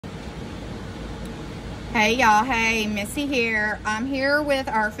Hey y'all, hey, Missy here. I'm here with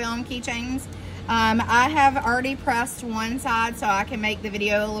our film keychains. I have already pressed one side so I can make the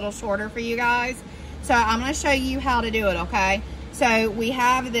video a little shorter for you guys. So I'm going to show you how to do it, okay? So we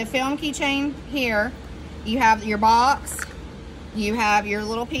have the film keychain here. You have your box. You have your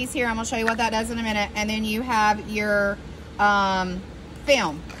little piece here. I'm going to show you what that does in a minute. And then you have your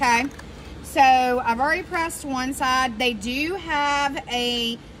film, okay? So I've already pressed one side. They do have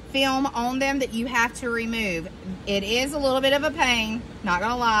a film on them that you have to remove. It is a little bit of a pain, not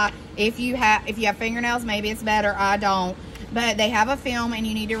gonna lie. If you have fingernails, maybe it's better. I don't, but they have a film and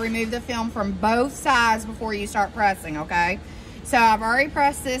you need to remove the film from both sides before you start pressing, okay? So I've already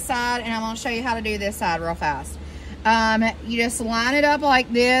pressed this side and I'm gonna show you how to do this side real fast. You just line it up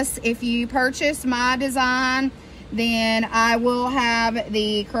like this. If you purchase my design, then I will have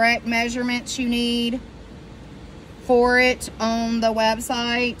the correct measurements you need for it on the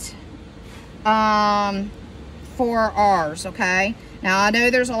website for ours, okay? Now I know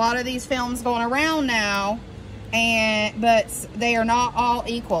there's a lot of these films going around now, but they are not all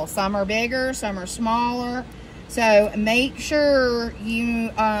equal. Some are bigger, some are smaller. So make sure you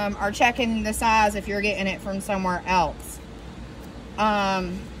are checking the size if you're getting it from somewhere else.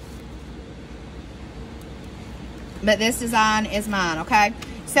 But this design is mine, okay?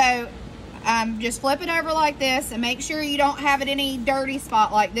 So just flip it over like this and make sure you don't have it any dirty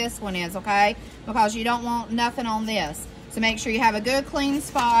spot like this one is, okay? Because you don't want nothing on this. So make sure you have a good clean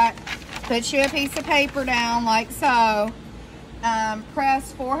spot. Put you a piece of paper down like so.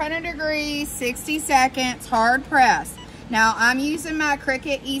 Press 400 degrees, 60 seconds, hard press. Now I'm using my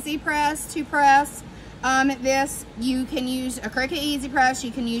Cricut Easy Press to press this. You can use a Cricut Easy Press,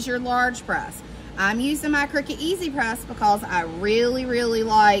 you can use your large press. I'm using my Cricut Easy Press because I really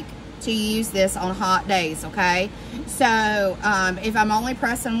like to use this on hot days, okay? So if I'm only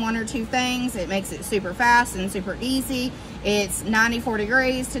pressing one or two things, it makes it super fast and super easy. It's 94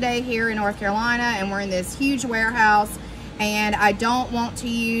 degrees today here in North Carolina and we're in this huge warehouse, and I don't want to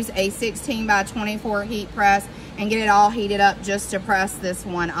use a 16 by 24 heat press and get it all heated up just to press this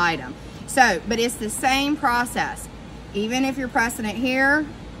one item. So, but it's the same process. Even if you're pressing it here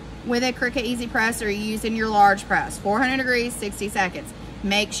with a Cricut Easy Press or you're using your large press, 400 degrees, 60 seconds.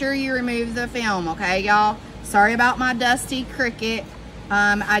 Make sure you remove the film, okay, y'all? Sorry about my dusty Cricut.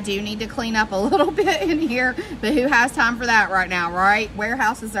 I do need to clean up a little bit in here, but who has time for that right now, right?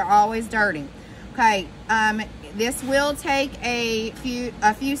 Warehouses are always dirty. Okay, this will take a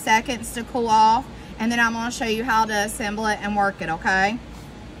few seconds to cool off, and then I'm going to show you how to assemble it and work it, okay?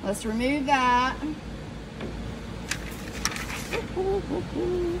 Let's remove that.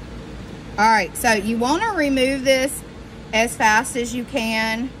 All right, so you want to remove this as fast as you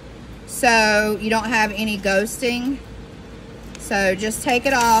can so you don't have any ghosting. So just take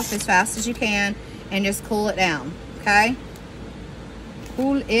it off as fast as you can and just cool it down, okay?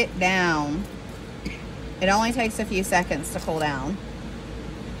 Cool it down. It only takes a few seconds to cool down.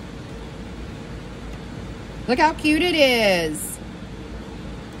 Look how cute it is.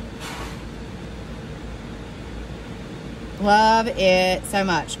 Love it so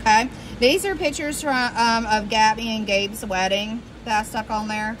much, okay? These are pictures from of Gabby and Gabe's wedding that I stuck on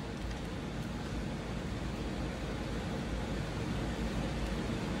there.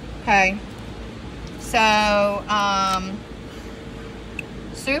 Okay. So,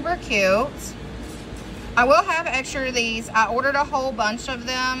 super cute. I will have extra of these. I ordered a whole bunch of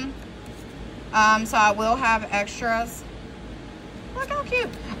them. So I will have extras. Look how cute.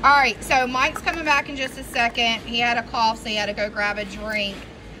 All right, so Mike's coming back in just a second. He had a cough, so he had to go grab a drink.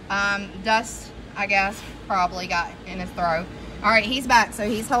 Dust, I guess, probably got in his throat. All right, he's back, so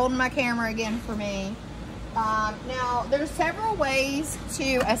he's holding my camera again for me. Now, there's several ways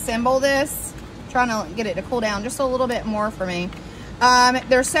to assemble this. I'm trying to get it to cool down just a little bit more for me.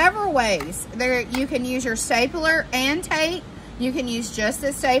 There's several ways. You can use your stapler and tape. You can use just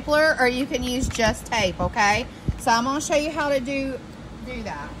a stapler, or you can use just tape, okay? So I'm going to show you how to do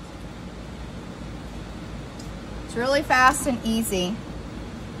that. It's really fast and easy.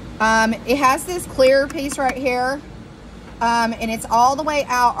 It has this clear piece right here, and it's all the way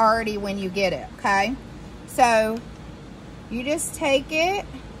out already when you get it, okay? So you just take it,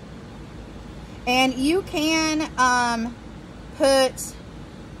 and you can put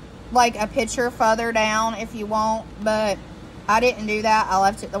like a picture further down if you want, but I didn't do that. I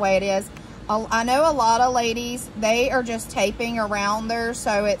left it the way it is. I know a lot of ladies, they are just taping around there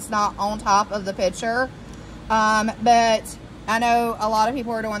so it's not on top of the picture. But I know a lot of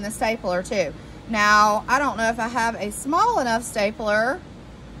people are doing the stapler too. Now, I don't know if I have a small enough stapler.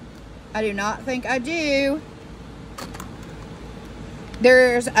 I do not think I do.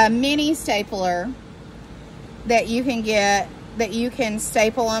 There's a mini stapler that you can get, that you can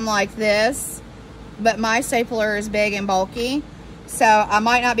staple them like this, but my stapler is big and bulky, so I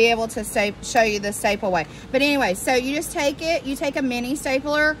might not be able to show you the staple way. But anyway, so you just take it, you take a mini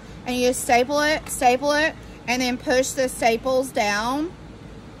stapler and you just staple it, and then push the staples down,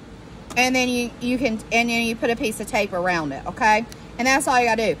 and then you put a piece of tape around it, okay? And that's all you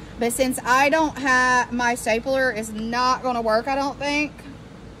gotta do. But since I don't have, my stapler is not gonna work, I don't think,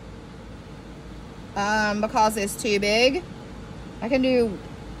 because it's too big. I can do,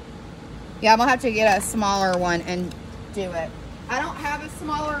 yeah, I'm gonna have to get a smaller one and do it. I don't have a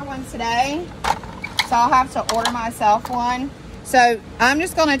smaller one today, so I'll have to order myself one. So I'm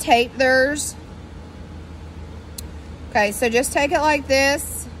just gonna tape theirs. Okay, so just take it like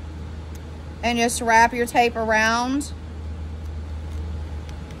this and just wrap your tape around.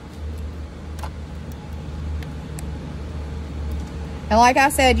 And like I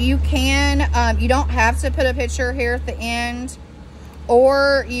said, you can, you don't have to put a picture here at the end,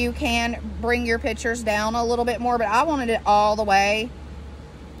 or you can bring your pictures down a little bit more, but I wanted it all the way.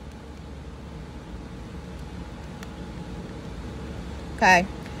 Okay,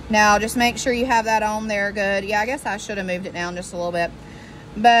 now just make sure you have that on there good. Yeah, I guess I should have moved it down just a little bit.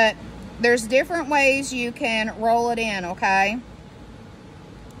 But there's different ways you can roll it in, okay?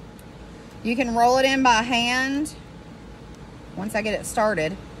 You can roll it in by hand once I get it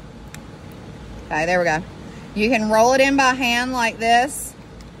started. Okay, there we go. You can roll it in by hand like this.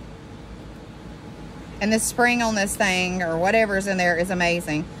 And the spring on this thing, or whatever's in there, is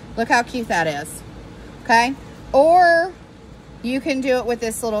amazing. Look how cute that is. Okay? Or you can do it with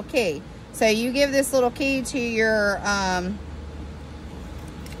this little key. So you give this little key to your,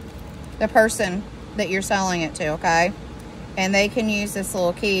 the person that you're selling it to, okay? And they can use this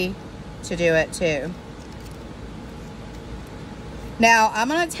little key to do it too. Now, I'm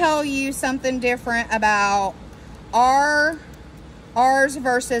going to tell you something different about ours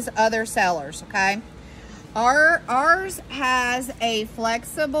versus other sellers, okay? Ours has a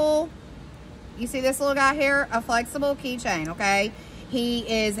flexible, you see this little guy here? A flexible keychain, okay? He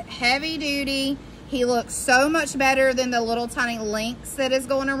is heavy duty. He looks so much better than the little tiny links that is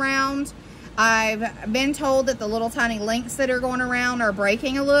going around. I've been told that the little tiny links that are going around are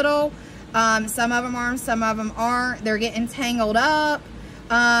breaking a little. Some of them are, some of them aren't. They're getting tangled up.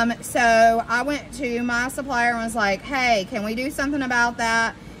 So I went to my supplier and was like, hey, can we do something about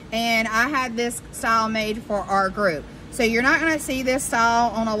that? And I had this style made for our group. So you're not going to see this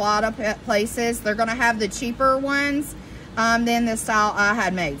style on a lot of places. They're going to have the cheaper ones than the style I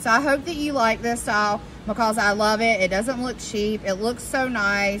had made. So I hope that you like this style, because I love it. It doesn't look cheap. It looks so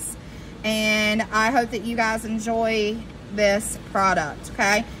nice. And I hope that you guys enjoy this product,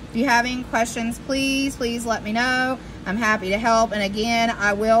 okay? If you have any questions, please let me know. I'm happy to help. And again,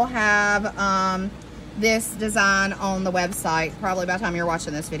 I will have this design on the website probably by the time you're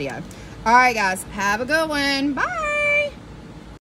watching this video. All right, guys, have a good one. Bye.